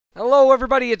Hello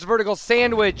everybody, it's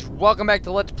VerticalSandwich. Welcome back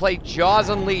to Let's Play Jaws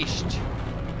Unleashed.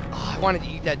 Oh, I wanted to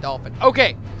eat that dolphin.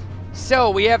 Okay, so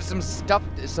we have some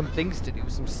things to do,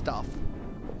 some stuff.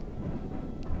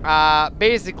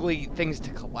 Basically things to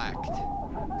collect.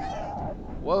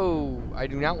 Whoa, I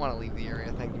do not want to leave the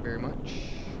area, thank you very much.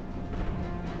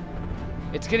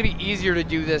 It's gonna be easier to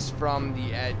do this from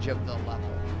the edge of the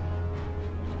level.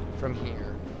 From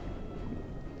here.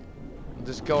 We'll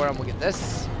just go around and we'll get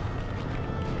this.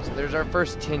 So there's our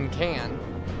first tin can.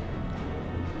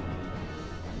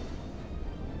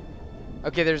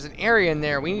 Okay, there's an area in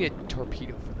there. We need a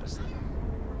torpedo for this thing.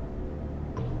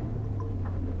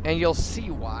 And you'll see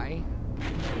why.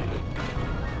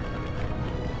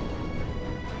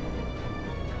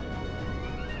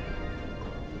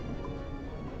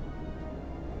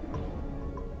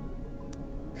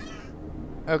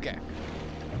 Okay.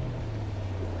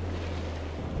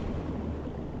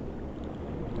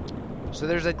 So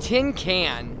there's a tin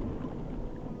can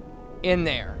in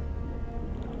there.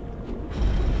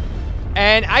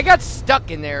 And I got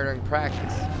stuck in there during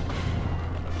practice.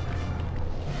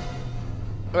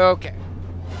 Okay.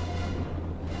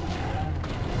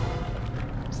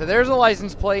 So there's a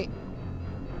license plate.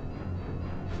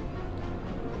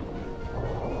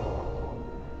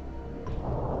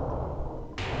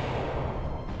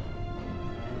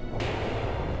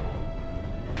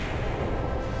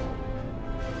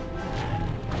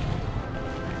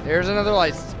 There's another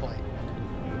license plate.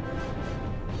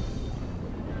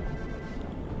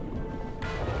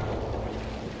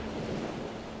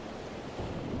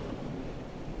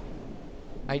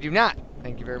 I do not.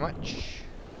 Thank you very much.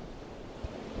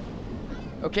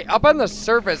 Okay, up on the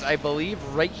surface, I believe,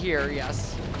 right here,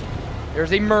 yes.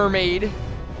 There's a mermaid.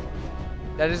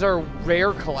 That is our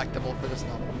rare collectible for this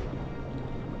level.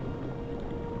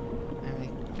 And I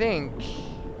think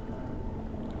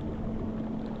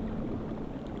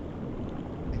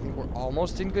we're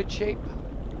almost in good shape.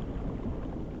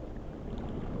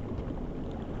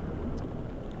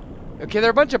 Okay, there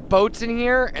are a bunch of boats in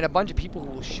here and a bunch of people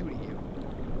who will shoot at you.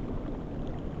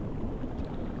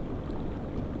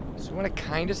 So we want to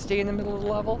kind of stay in the middle of the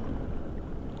level.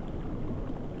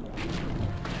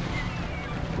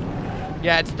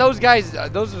 Yeah, it's those guys.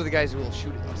 Those are the guys who will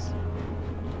shoot at us.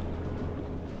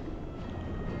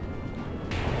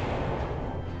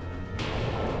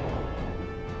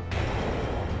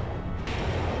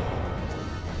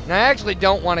 Now, I actually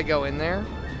don't want to go in there.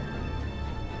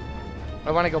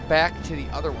 I want to go back to the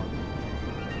other one.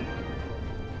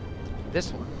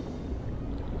 This one.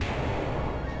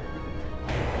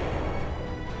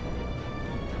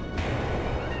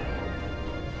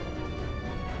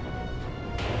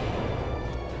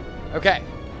 Okay.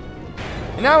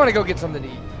 And now I want to go get something to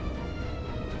eat.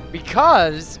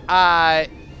 Because,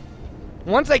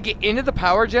 once I get into the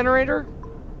power generator,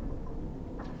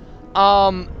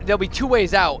 there'll be two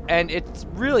ways out, and it's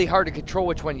really hard to control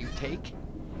which one you take.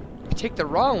 If you take the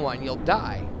wrong one, you'll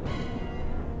die.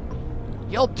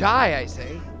 You'll die, I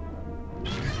say.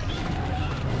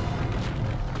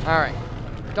 Alright.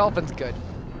 Dolphin's good.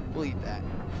 We'll eat that.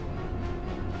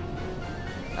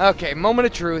 Okay, moment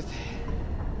of truth.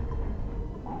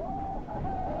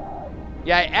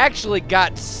 Yeah, I actually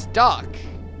got stuck.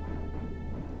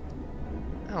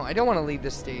 Oh, I don't want to leave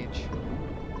this stage.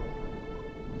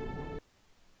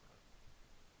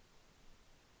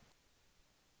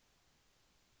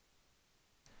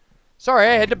 Sorry,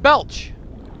 I had to belch.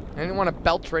 I didn't want to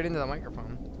belch right into the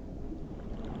microphone.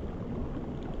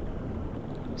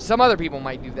 Some other people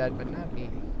might do that, but not me.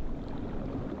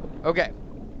 Okay.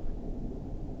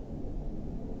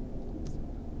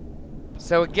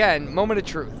 So again, moment of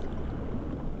truth.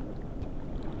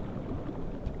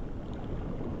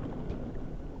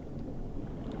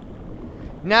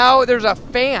 Now there's a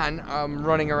fan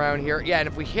running around here. Yeah, and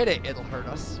if we hit it, it'll hurt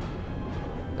us.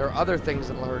 There are other things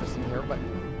that'll hurt us in here, but...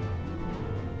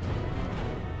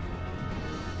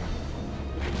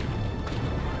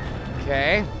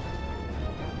 Okay.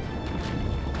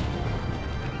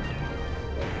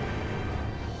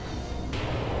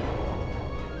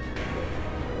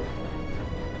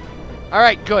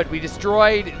 Alright, good. We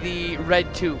destroyed the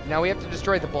red tube. Now we have to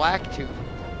destroy the black tube.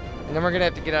 And then we're going to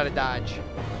have to get out of Dodge.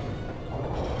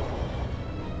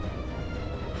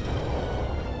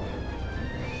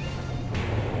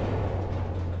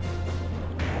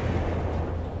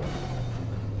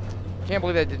 Can't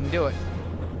believe that didn't do it.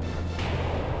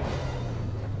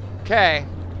 Okay.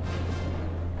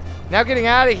 Now getting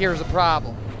out of here is a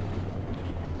problem.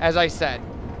 As I said.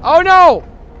 Oh no!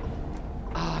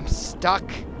 Oh, I'm stuck.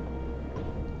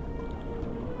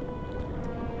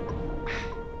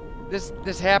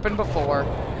 This happened before.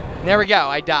 There we go,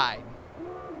 I died.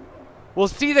 We'll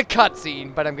see the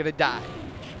cutscene, but I'm gonna die.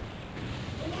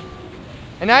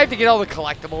 And I have to get all the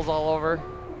collectibles all over.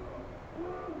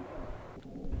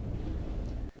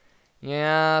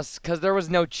 Yes, because there was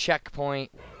no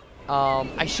checkpoint.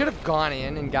 I should have gone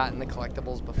in and gotten the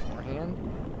collectibles beforehand.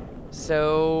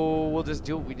 So we'll just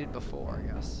do what we did before,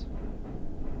 I guess.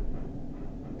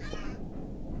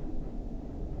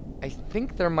 I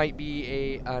think there might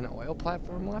be an oil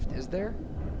platform left. Is there?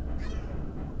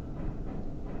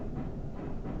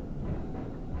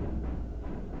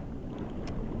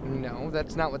 No,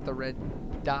 that's not what the red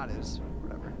dot is.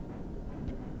 Whatever.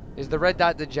 Is the red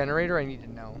dot the generator? I need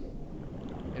to know.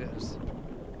 It is.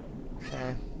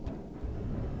 Okay.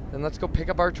 Then let's go pick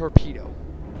up our torpedo.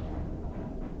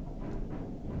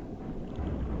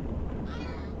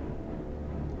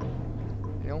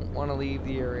 I don't want to leave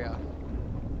the area.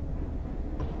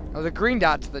 Oh, the green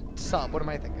dot's the sub. What am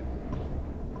I thinking?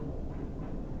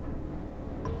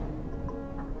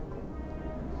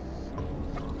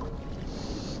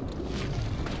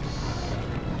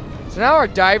 So now our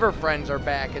diver friends are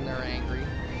back and they're angry.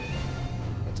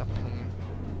 That's a pain.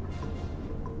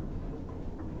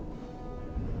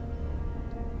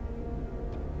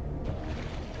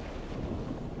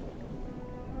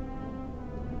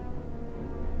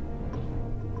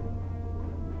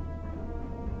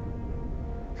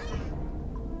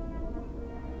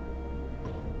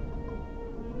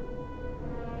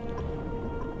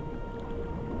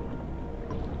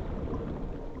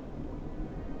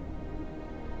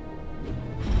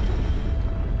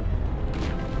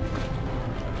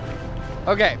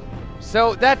 Okay,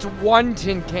 so that's one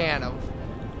tin can of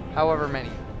however many.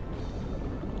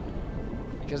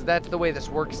 Because that's the way this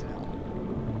works now.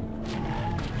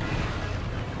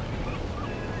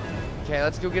 Okay,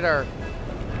 let's go get our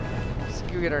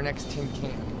next tin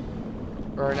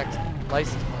can. Or our next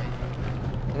license plate.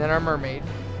 And then our mermaid.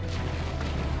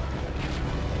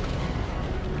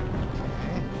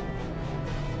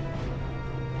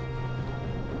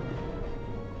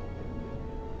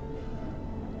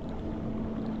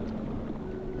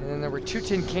 There were 2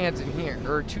 tin cans in here,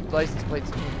 or 2 license plates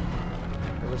in here.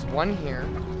 There was one here.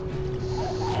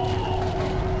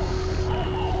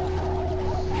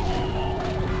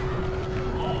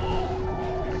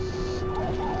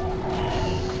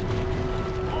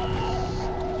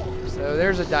 So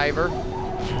there's a diver.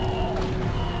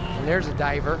 And there's a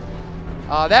diver.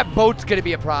 That boat's gonna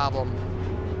be a problem.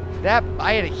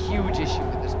 I had a huge issue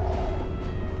with this boat.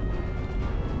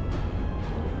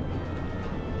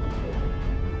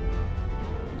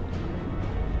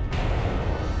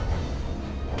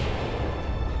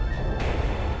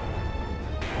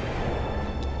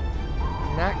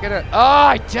 Not gonna. Oh,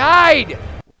 I died!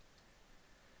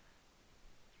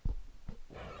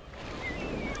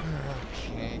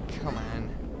 Okay, come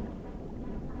on.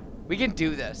 We can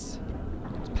do this.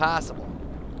 It's possible.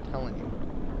 I'm telling you.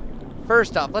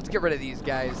 First off, let's get rid of these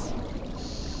guys.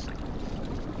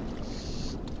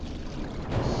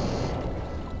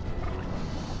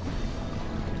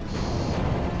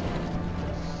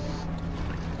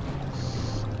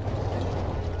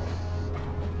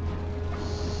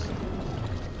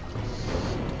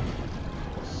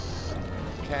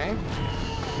 Okay.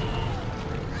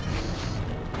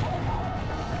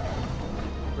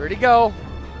 Where'd he go?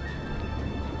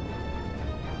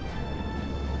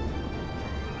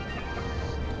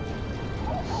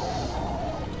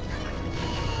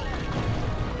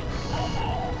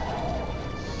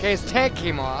 Okay, his tank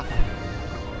came off.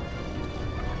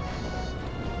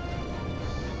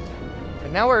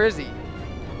 And now where is he?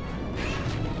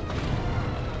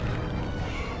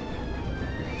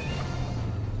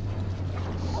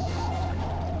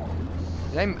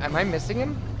 Am I missing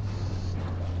him?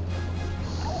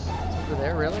 Is over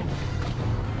there, really?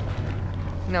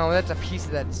 No, that's a piece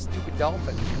of that stupid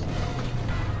dolphin.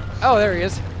 Oh, there he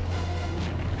is.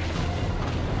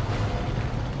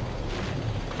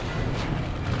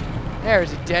 There,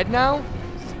 is he dead now?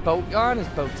 Is his boat gone? His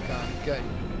boat's gone. Good.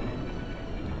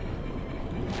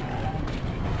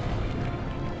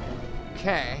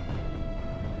 Okay.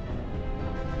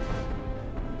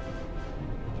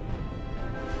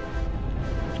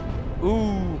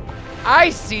 Ooh, I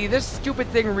see. This stupid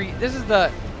thing this is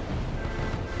the...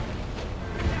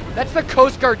 That's the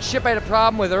Coast Guard ship I had a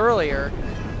problem with earlier.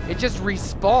 It just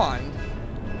respawned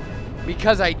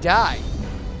because I died.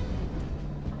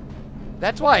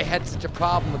 That's why I had such a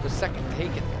problem with the second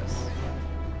take at this.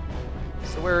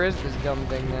 So where is this dumb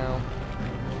thing now?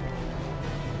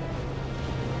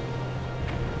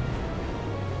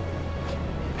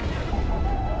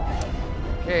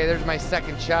 Okay, there's my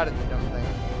second shot at the dumb thing.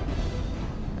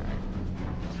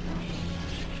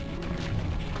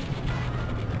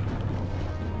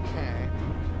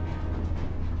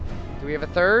 Do we have a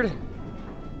third?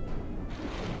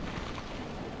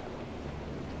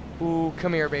 Ooh,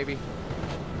 come here, baby.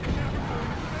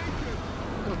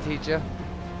 I'll teach you.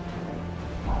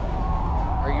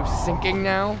 Are you sinking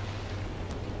now?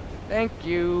 Thank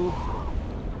you.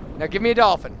 Now give me a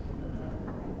dolphin.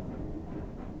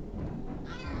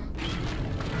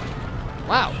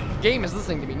 Wow, the game is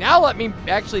listening to me. Now let me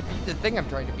actually beat the thing I'm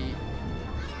trying to beat.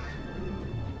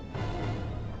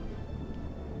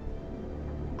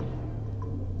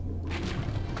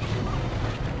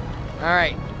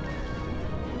 Alright.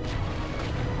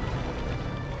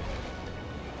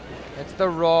 That's the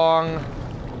wrong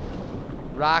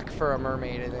rock for a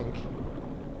mermaid, I think.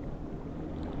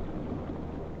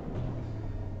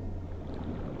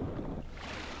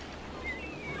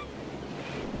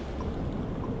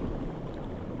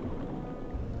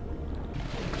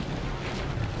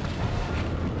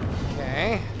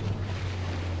 Okay.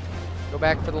 Go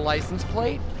back for the license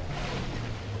plate.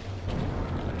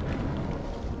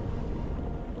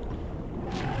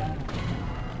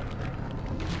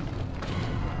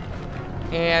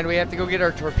 And we have to go get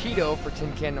our torpedo for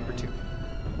tin can number 2.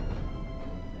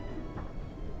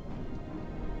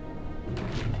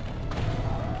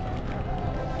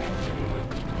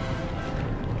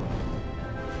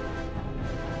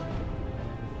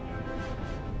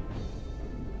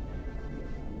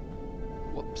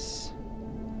 Whoops.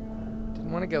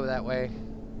 Didn't want to go that way.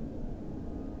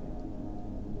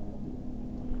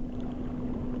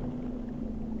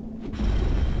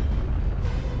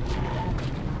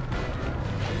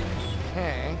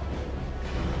 Okay.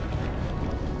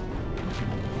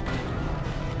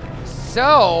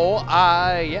 So,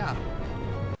 yeah.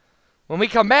 When we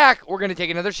come back, we're going to take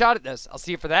another shot at this. I'll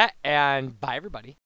see you for that, and bye, everybody.